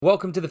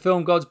Welcome to the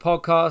Film Gods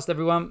podcast,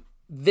 everyone.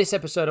 This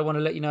episode, I want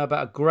to let you know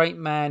about a great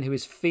man who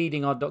is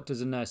feeding our doctors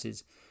and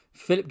nurses.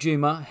 Philip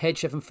Juma, head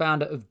chef and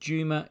founder of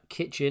Juma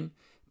Kitchen,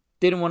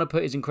 didn't want to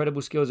put his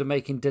incredible skills of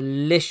making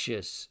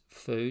delicious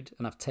food,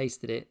 and I've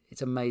tasted it,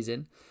 it's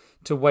amazing,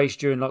 to waste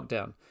during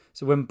lockdown.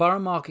 So when Borough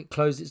Market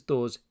closed its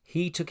doors,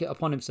 he took it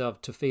upon himself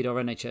to feed our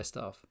NHS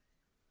staff.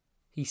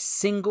 He's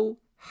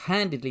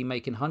single-handedly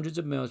making hundreds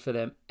of meals for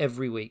them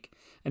every week.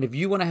 And if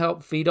you want to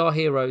help feed our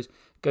heroes,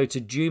 go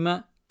to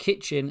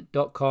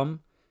jumakitchen.com.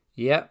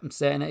 Yeah, I'm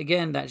saying it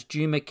again. That's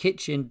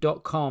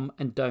jumakitchen.com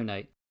and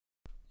donate.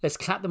 Let's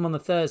clap them on the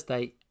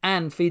Thursday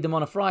and feed them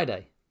on a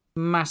Friday.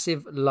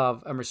 Massive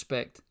love and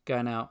respect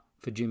going out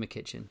for Juma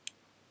Kitchen.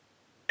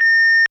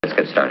 Let's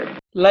get started.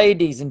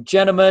 Ladies and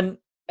gentlemen,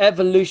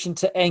 Evolution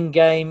to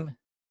Endgame.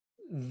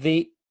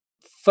 The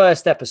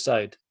first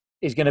episode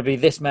is going to be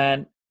this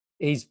man.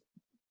 This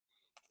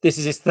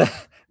is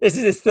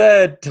his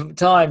third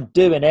time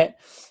doing it.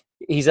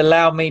 He's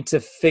allowed me to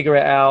figure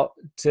it out,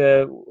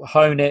 to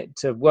hone it,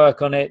 to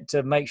work on it,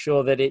 to make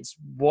sure that it's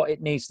what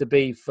it needs to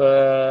be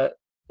for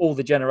all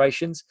the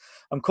generations.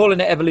 I'm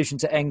calling it Evolution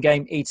to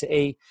Endgame,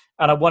 E2E,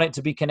 and I want it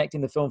to be connecting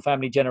the film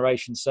family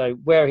generation. So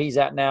where he's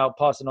at now,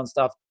 passing on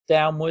stuff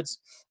downwards,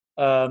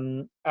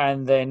 and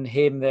then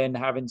him then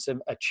having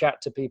a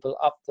chat to people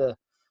up the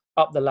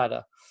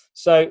ladder.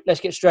 So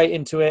let's get straight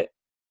into it.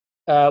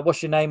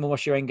 What's your name and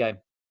what's your end game?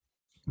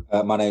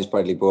 My name is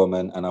Bradley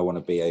Boorman, and I want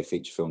to be a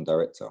feature film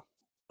director.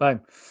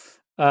 Boom.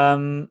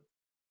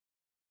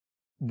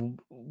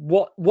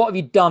 What have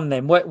you done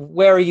then?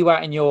 Where are you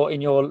at in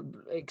your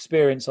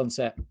experience on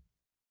set?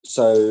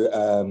 So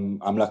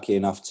I'm lucky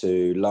enough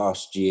to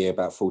last year,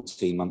 about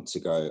 14 months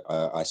ago,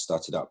 I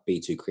started up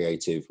E2E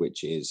Creative,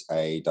 which is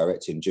a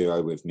directing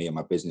duo with me and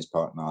my business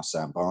partner,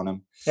 Sam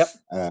Barnum. Yep.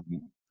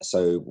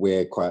 So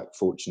we're quite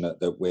fortunate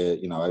that we're,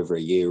 over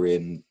a year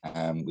in.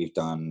 We've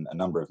done a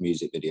number of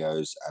music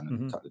videos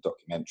and a couple of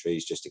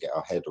documentaries just to get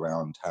our head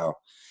around how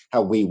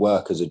we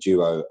work as a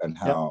duo and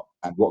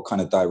and what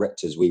kind of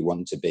directors we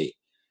want to be.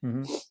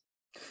 Mm-hmm.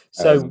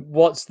 So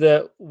what's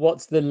the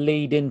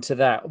lead into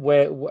that?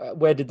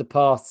 Where did the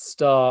path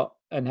start,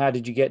 and how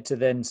did you get to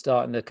then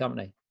starting the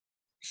company?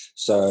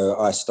 So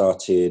I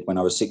started when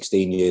I was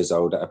 16 years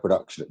old at a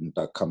production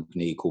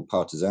company called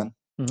Partisan.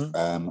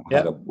 I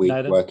had a week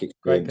work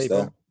experience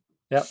there.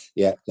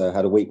 Yeah, so I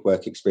had a week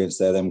work experience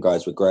there. Them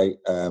guys were great.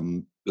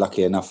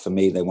 Lucky enough for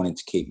me, they wanted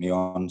to keep me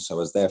on, so I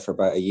was there for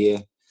about a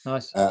year.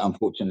 Nice.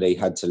 Unfortunately,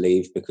 had to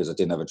leave because I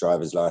didn't have a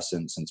driver's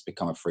license, and to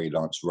become a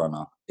freelance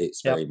runner,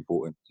 it's very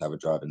important to have a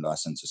driving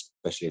license,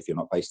 especially if you're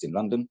not based in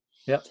London.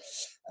 Yeah.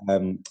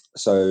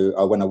 So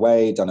I went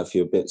away, done a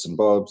few bits and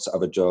bobs,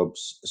 other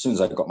jobs. As soon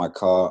as I got my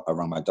car, I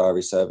rang my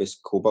diary service,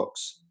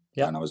 Callbox.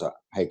 Yeah. And I was like,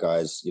 hey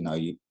guys,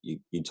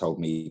 you told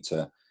me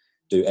to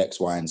do X,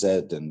 Y, and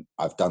Z, and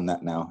I've done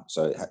that now.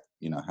 So,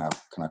 how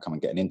can I come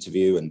and get an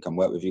interview and come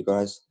work with you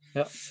guys?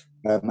 Yeah.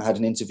 I had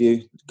an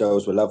interview. The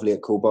girls were lovely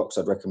at Callbox.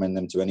 I'd recommend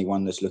them to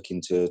anyone that's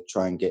looking to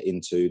try and get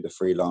into the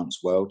freelance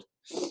world.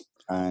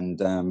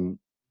 And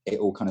it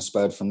all kind of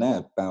spurred from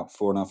there about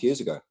 4.5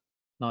 years ago.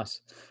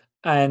 Nice.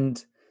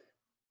 And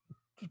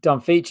done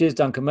features,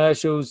 done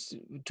commercials,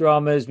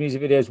 dramas,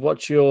 music videos.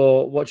 What's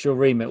your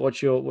remit?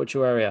 What's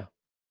your area?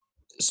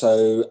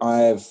 So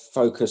I've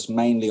focused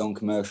mainly on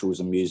commercials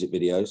and music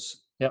videos.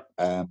 Yep.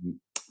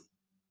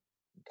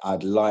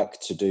 I'd like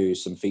to do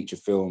some feature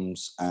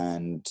films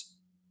and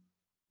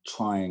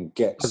try and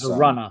get as a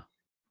runner,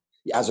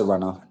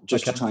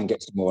 just to try and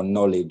get some more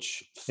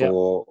knowledge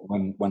for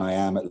when I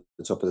am at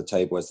the top of the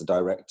table as the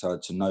director,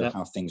 to know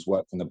how things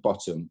work from the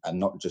bottom and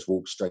not just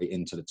walk straight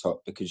into the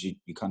top, because you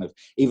kind of,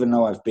 even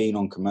though I've been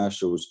on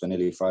commercials for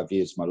nearly 5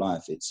 years of my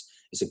life, it's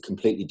a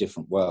completely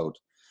different world.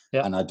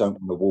 And I don't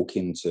want to walk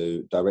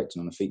into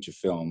directing on a feature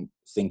film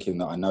thinking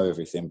that I know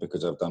everything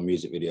because I've done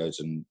music videos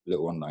and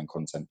little online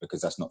content,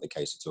 because that's not the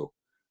case at all.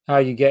 How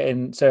are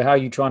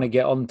you trying to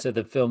get onto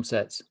the film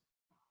sets?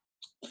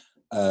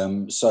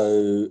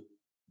 So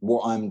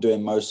what I'm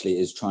doing mostly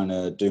is trying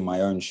to do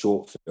my own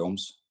short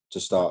films to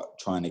start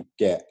trying to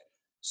get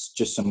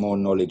just some more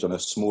knowledge on a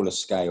smaller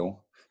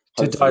scale.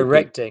 To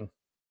directing.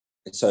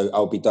 So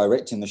I'll be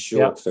directing the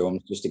short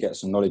films just to get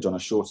some knowledge on a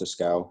shorter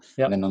scale.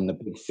 And then on the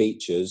big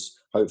features,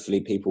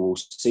 hopefully people will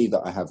see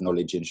that I have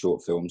knowledge in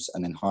short films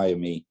and then hire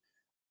me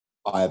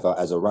either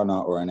as a runner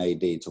or an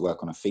AD to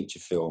work on a feature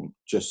film,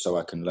 just so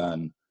I can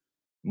learn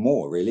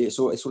more. Really, it's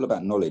all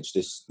about knowledge.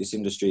 This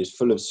industry is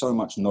full of so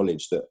much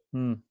knowledge that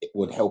it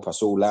would help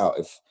us all out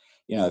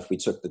if we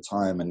took the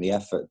time and the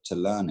effort to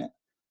learn it.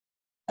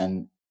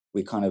 And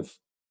we kind of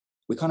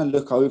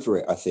look over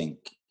it, I think,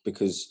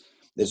 because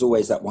there's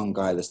always that one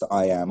guy that's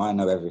I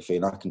know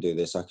everything, I can do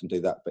this, I can do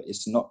that, but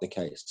it's not the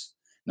case.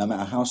 No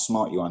matter how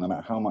smart you are, no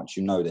matter how much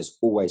you know, there's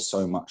always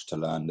so much to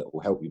learn that will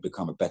help you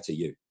become a better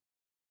you.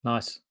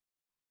 Nice.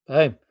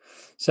 Hey,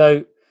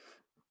 so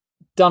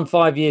done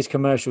 5 years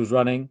commercials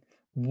running,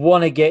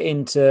 want to get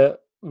into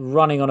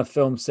running on a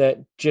film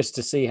set just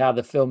to see how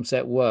the film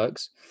set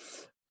works.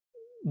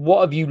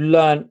 What have you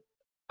learned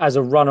as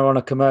a runner on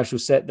a commercial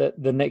set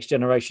that the next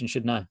generation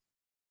should know?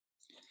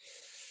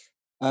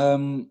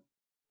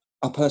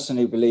 I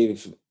personally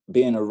believe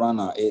being a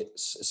runner,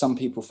 some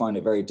people find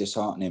it very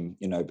disheartening,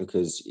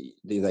 because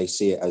they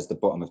see it as the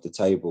bottom of the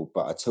table.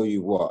 But I tell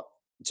you what,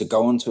 to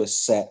go onto a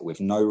set with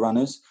no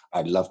runners,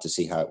 I'd love to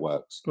see how it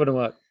works. Wouldn't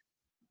work.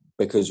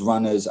 Because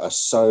runners are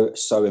so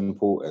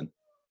important,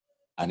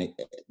 and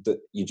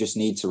you just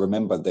need to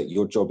remember that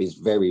your job is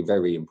very,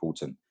 very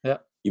important. Yeah.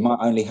 You might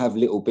only have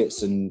little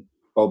bits and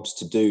bobs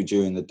to do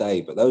during the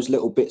day, but those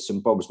little bits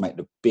and bobs make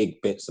the big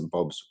bits and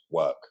bobs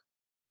work.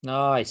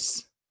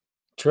 Nice.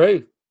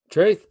 Truth.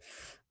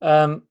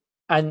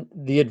 And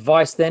the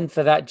advice then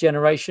for that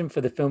generation,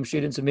 for the film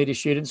students and media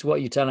students, what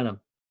are you telling them?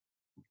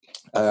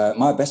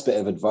 My best bit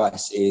of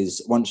advice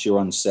is, once you're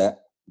on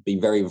set, be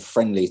very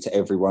friendly to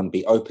everyone,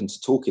 be open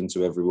to talking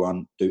to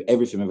everyone, do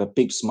everything with a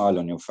big smile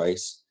on your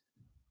face,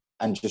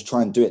 and just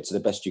try and do it to the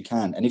best you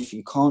can. And if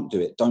you can't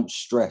do it, don't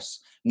stress.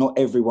 Not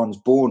everyone's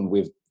born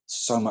with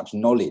so much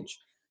knowledge.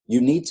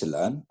 You need to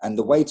learn. And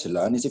the way to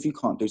learn is, if you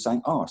can't do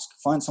something, ask.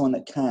 Find someone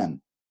that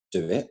can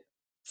do it.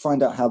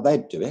 Find out how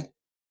they'd do it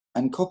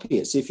and copy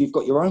it. See if you've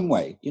got your own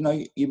way.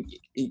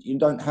 You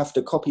don't have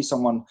to copy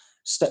someone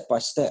step by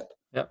step.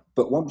 Yep.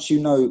 But once you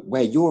know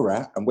where you're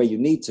at and where you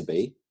need to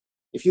be,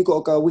 if you've got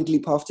to go a wiggly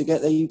path to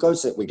get there, you go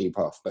to that wiggly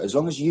path. But as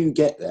long as you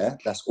get there,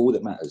 that's all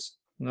that matters.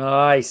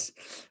 Nice.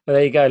 Well,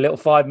 there you go. Little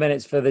 5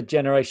 minutes for the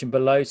generation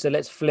below. So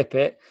let's flip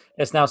it.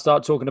 Let's now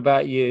start talking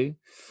about you.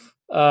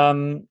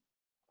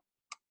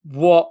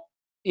 What,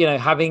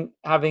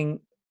 having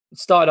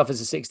started off as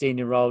a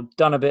 16-year-old,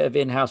 done a bit of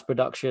in-house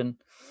production,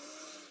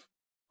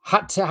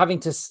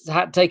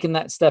 taken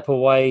that step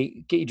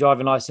away, get your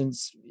driving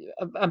license,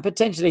 and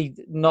potentially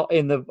not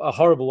in a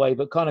horrible way,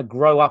 but kind of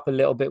grow up a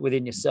little bit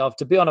within yourself.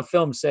 To be on a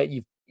film set,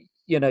 you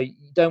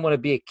don't want to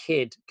be a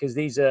kid, because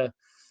it's a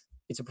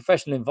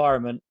professional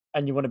environment,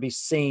 and you want to be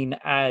seen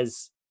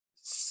as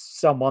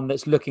someone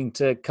that's looking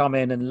to come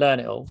in and learn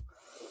it all.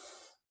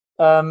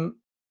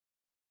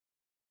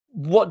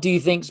 What do you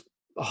think's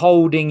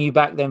holding you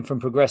back then from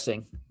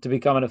progressing to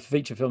becoming a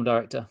feature film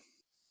director?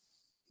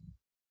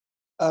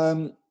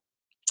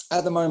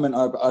 At the moment,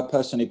 I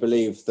personally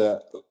believe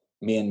that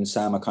me and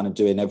Sam are kind of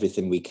doing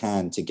everything we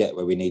can to get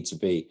where we need to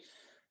be.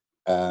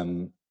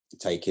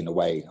 Taking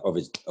away,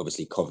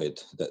 obviously,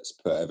 COVID, that's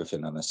put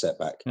everything on a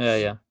setback.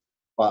 Yeah.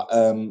 But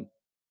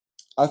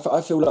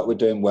I feel like we're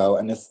doing well.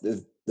 And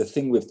the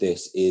thing with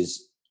this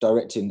is,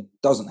 directing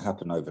doesn't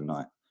happen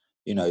overnight.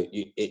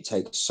 It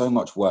takes so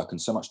much work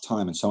and so much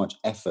time and so much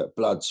effort,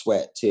 blood,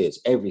 sweat, tears,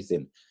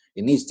 everything.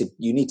 You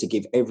need to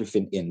give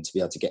everything in to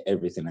be able to get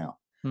everything out.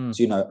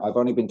 So, I've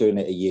only been doing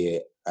it a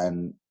year,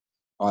 and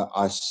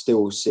I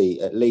still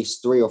see at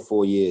least 3 or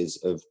 4 years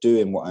of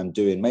doing what I'm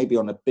doing, maybe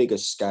on a bigger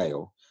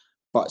scale,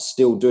 but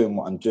still doing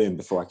what I'm doing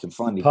before I can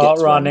finally part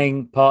get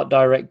running, part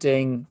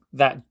directing,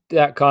 that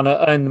kind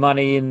of earn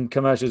money in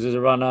commercials as a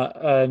runner,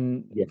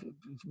 and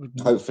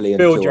hopefully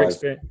build until your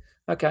experience.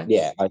 Okay.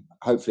 Yeah,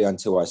 hopefully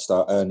until I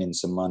start earning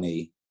some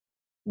money,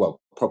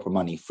 proper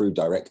money through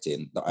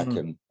directing, that I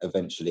can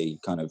eventually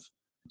kind of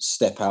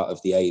step out of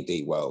the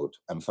AD world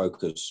and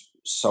focus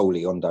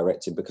solely on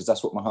directing, because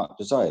that's what my heart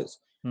desires.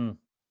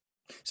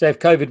 So if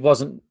COVID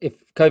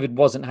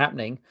wasn't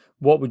happening,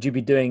 what would you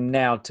be doing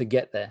now to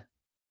get there?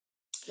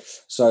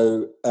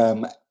 So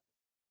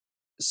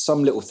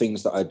some little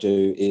things that I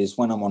do is,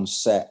 when I'm on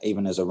set,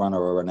 even as a runner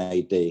or an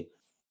AD,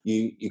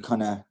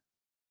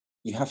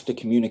 you have to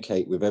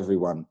communicate with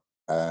everyone,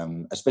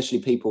 especially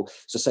people.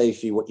 So say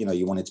if you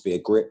wanted to be a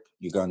grip,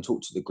 you go and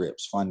talk to the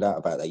grips, find out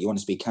about that. You want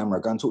to be camera,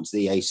 go and talk to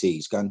the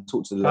ACs, go and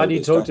talk to the loaders. How do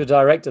you talk to a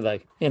director though?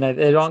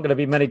 There aren't going to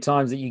be many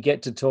times that you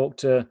get to talk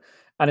to,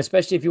 and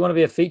especially if you want to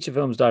be a feature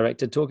films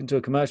director, talking to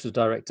a commercials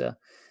director,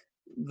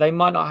 they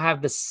might not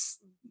have this.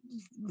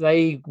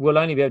 They will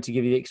only be able to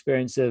give you the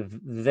experience of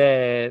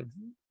their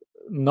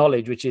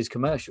knowledge, which is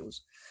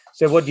commercials.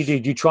 So what do? Do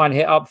you try and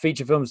hit up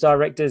feature films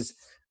directors,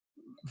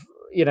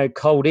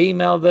 cold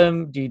email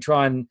them? Do you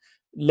try and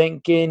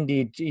link in?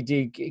 Do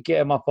you get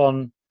them up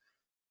on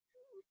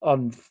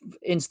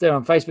Insta,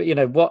 on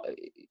Facebook? What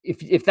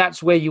if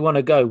that's where you want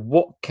to go,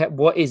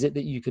 what is it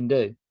that you can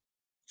do?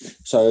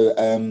 So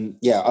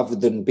other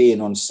than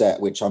being on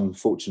set, which I'm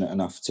fortunate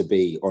enough to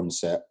be on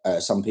set,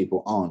 some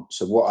people aren't.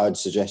 So what I'd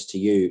suggest to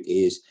you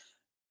is,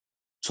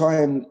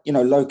 try and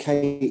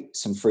locate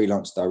some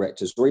freelance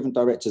directors, or even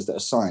directors that are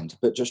signed,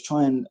 but just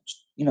try and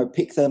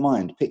pick their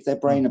mind, pick their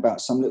brain about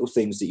some little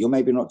things that you're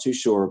maybe not too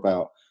sure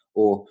about,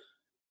 or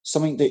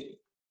something that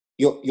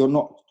you're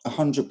not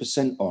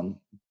 100% on,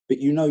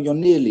 but you're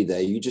nearly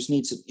there. You just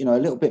need to a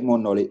little bit more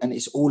knowledge. And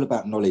it's all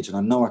about knowledge, and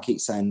I know I keep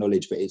saying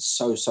knowledge, but it's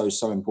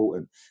so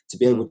important to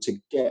be able to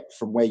get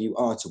from where you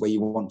are to where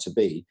you want to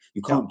be.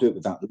 You can't do it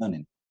without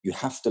learning. You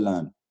have to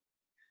learn,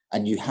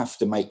 and you have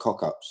to make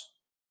cock-ups.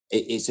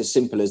 It's as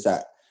simple as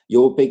that.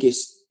 Your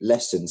biggest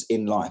lessons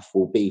in life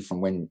will be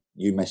from when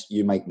you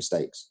make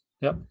mistakes.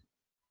 Yep.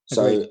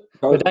 So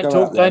but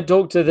go out there.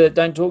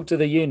 Don't talk to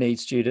the uni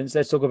students.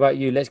 Let's talk about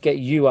you. Let's get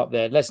you up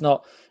there. Let's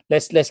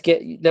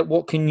get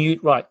what can you,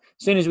 right?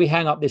 As soon as we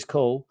hang up this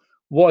call,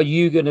 what are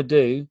you going to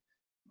do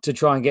to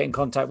try and get in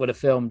contact with a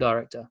film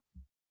director?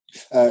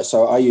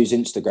 So I use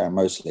Instagram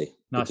mostly.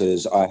 Nice.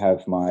 Because I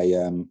have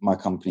my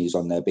companies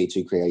on there,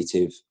 B2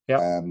 Creative.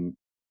 Yep.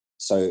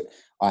 So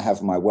I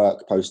have my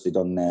work posted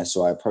on there.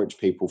 So I approach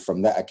people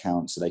from that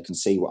account so they can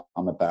see what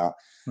I'm about,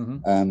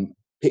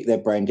 pick their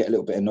brain, get a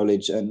little bit of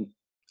knowledge. And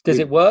does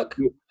it work?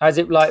 Has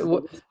it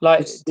who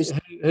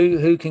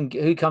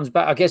comes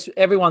back? I guess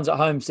everyone's at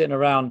home sitting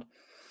around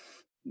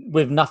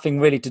with nothing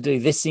really to do.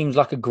 This seems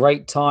like a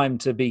great time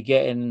to be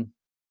hitting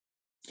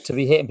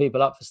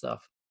people up for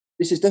stuff.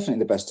 This is definitely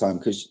the best time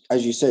because,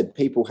 as you said,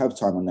 people have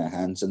time on their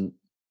hands, and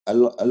a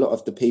lot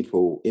of the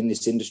people in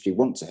this industry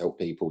want to help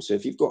people. So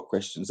if you've got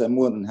questions, they're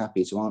more than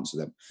happy to answer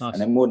them, and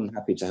they're more than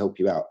happy to help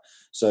you out.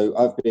 So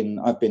I've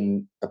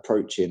been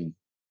approaching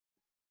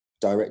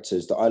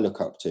directors that I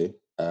look up to.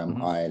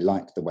 I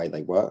like the way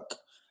they work,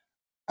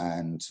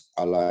 and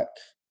I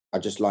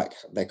just like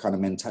their kind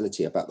of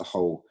mentality about the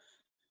whole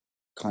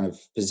kind of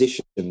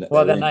position that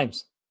what are their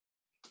names?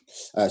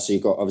 So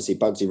you've got obviously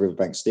Bugsy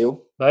Riverbank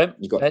Steel. Right.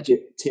 You've got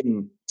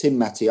Tim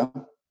Mattia,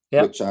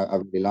 which I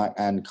really like,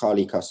 and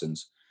Carly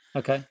Cussons.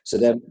 Okay. So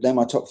they're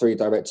my top 3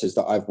 directors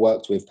that I've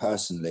worked with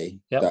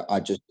personally. That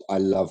I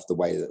love the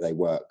way that they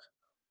work.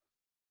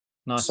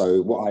 Nice.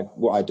 So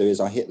what I do is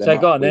I hit them. So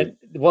go on then.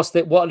 What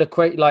are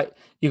the like?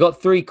 You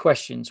got 3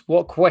 questions.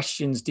 What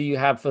questions do you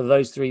have for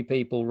those 3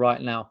 people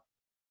right now?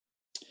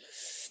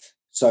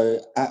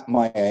 So at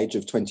my age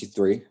of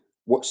 23.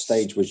 What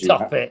stage was you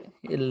Stop at?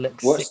 it.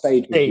 What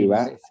stage was you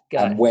at?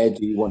 And where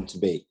do you want to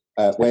be?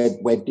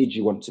 Where did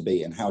you want to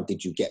be, and how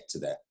did you get to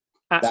there?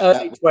 At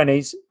early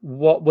 20s,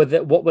 what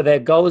were their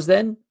goals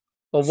then?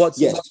 Or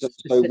what's yes?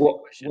 So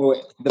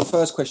the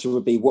first question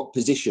would be, what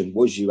position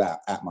was you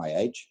at my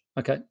age?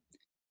 Okay.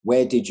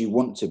 Where did you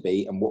want to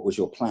be, and what was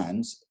your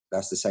plans?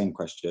 That's the same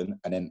question.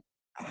 And then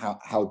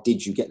how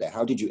did you get there?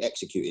 How did you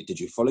execute it? Did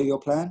you follow your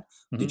plan?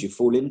 Did you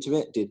fall into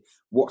it?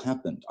 What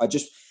happened? I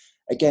just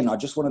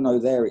want to know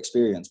their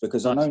experience,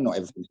 because I know not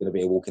everything's going to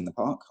be a walk in the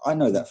park. I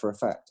know that for a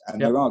fact. And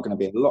there are going to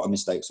be a lot of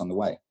mistakes on the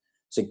way.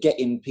 So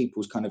getting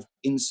people's kind of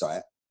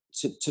insight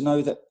to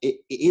know that it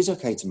is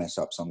okay to mess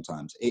up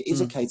sometimes. It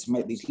is okay to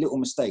make these little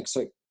mistakes.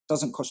 So it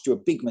doesn't cost you a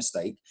big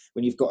mistake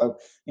when you've got a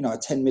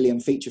 10 million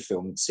feature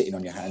film sitting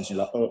on your hands. You're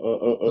like,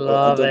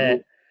 Love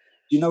it.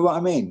 Do you know what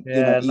I mean?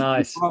 Yeah,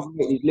 nice. You rather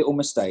make these little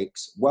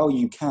mistakes while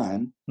you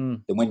can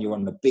than when you're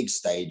on the big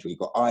stage where you've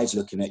got eyes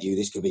looking at you.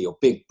 This could be your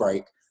big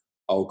break.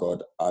 Oh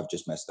God, I've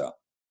just messed up.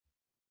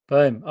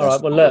 Boom. All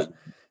right. Well, look,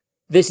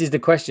 this is the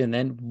question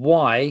then.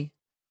 Why?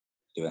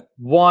 Do it.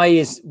 Why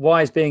is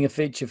being a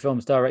feature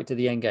films director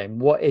the end game?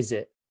 What is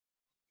it?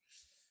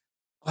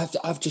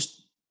 I've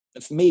just,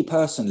 for me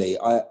personally,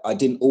 I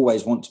didn't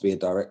always want to be a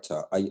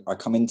director. I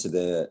come into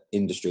the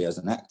industry as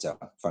an actor,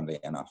 funnily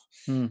enough,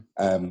 and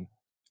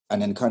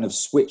then kind of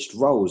switched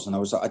roles. And I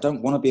was like, I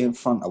don't want to be in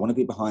front. I want to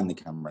be behind the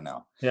camera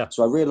now. Yeah.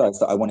 So I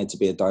realized that I wanted to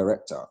be a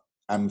director.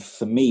 And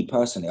for me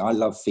personally, I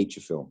love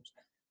feature films.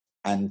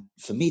 And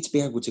for me to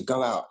be able to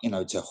go out,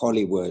 to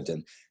Hollywood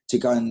and to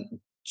go and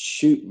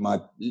shoot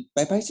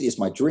basically it's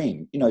my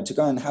dream, to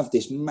go and have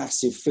this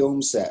massive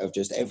film set of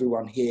just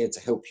everyone here to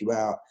help you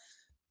out.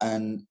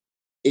 And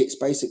it's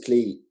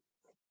basically,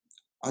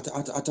 I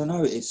don't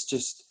know, it's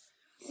just,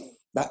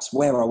 that's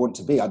where I want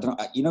to be. I don't,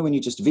 when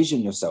you just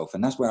vision yourself,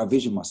 and that's where I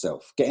vision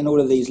myself. Getting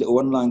all of these little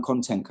online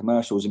content,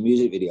 commercials and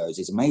music videos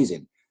is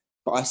amazing,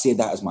 but I see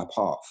that as my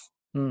path.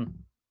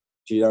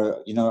 Do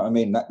you know what I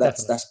mean?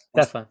 That's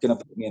going to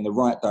put me in the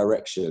right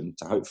direction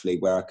to hopefully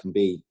where I can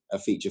be a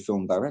feature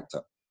film director.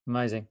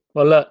 Amazing.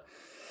 Well, look,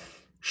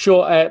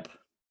 short ep,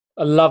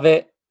 I love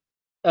it.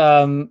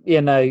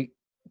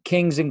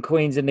 Kings and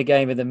queens in the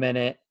game at the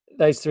minute.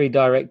 Those 3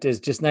 directors,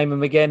 just name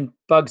them again: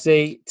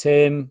 Bugsy,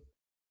 Tim,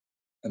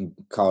 and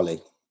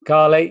Carly.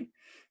 3 of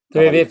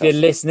you. If you're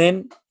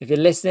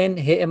listening,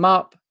 hit him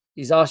up.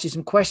 He's asked you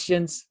some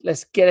questions.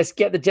 Let's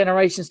get the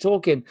generations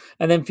talking.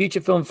 And then Future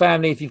Film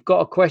Family, if you've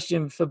got a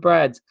question for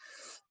Brad,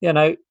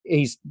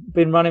 he's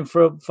been running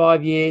for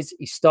 5 years.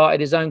 He started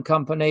his own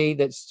company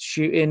that's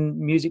shooting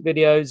music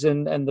videos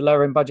and the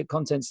lower end budget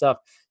content stuff.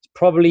 It's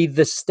probably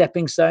the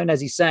stepping stone, as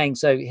he's saying.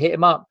 So hit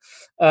him up.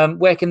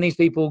 Where can these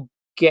people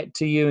get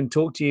to you and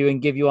talk to you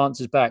and give you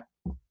answers back?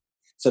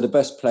 So the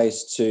best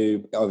place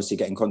to obviously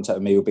get in contact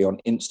with me will be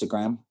on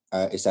Instagram.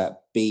 It's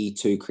at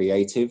B2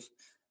 Creative.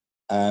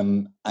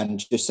 And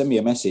just send me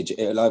a message.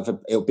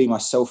 It'll be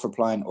myself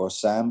replying or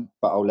Sam,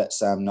 but I'll let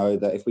Sam know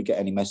that if we get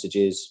any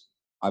messages,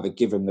 either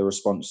give him the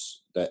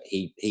response that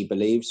he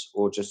believes,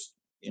 or just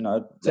send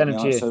them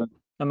to you.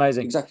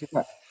 Amazing. Exactly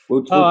that.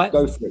 We'll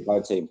go for it, by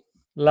team.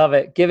 Love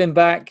it. Giving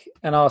back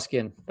and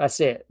asking. That's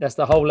it. That's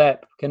the whole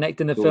ep.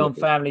 Connecting the film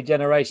family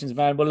generations,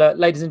 man. Well, look,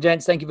 ladies and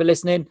gents, thank you for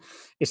listening.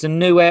 It's a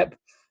new ep.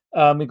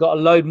 We've got a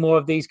load more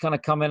of these kind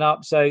of coming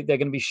up, so they're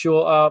going to be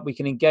shorter. We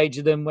can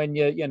engage them when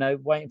you're,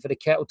 waiting for the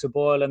kettle to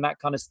boil and that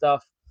kind of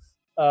stuff.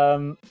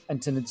 And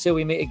until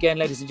we meet again,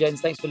 ladies and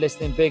gents, thanks for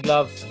listening. Big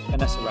love, and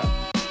that's a wrap.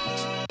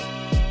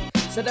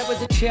 So that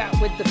was a chat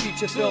with the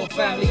Future Film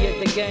family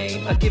at the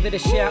game. I give it a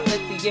shout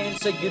at the end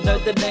so you know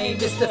the name.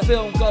 It's the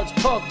Film Gods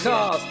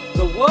Podcast.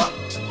 The what?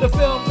 The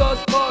Film Gods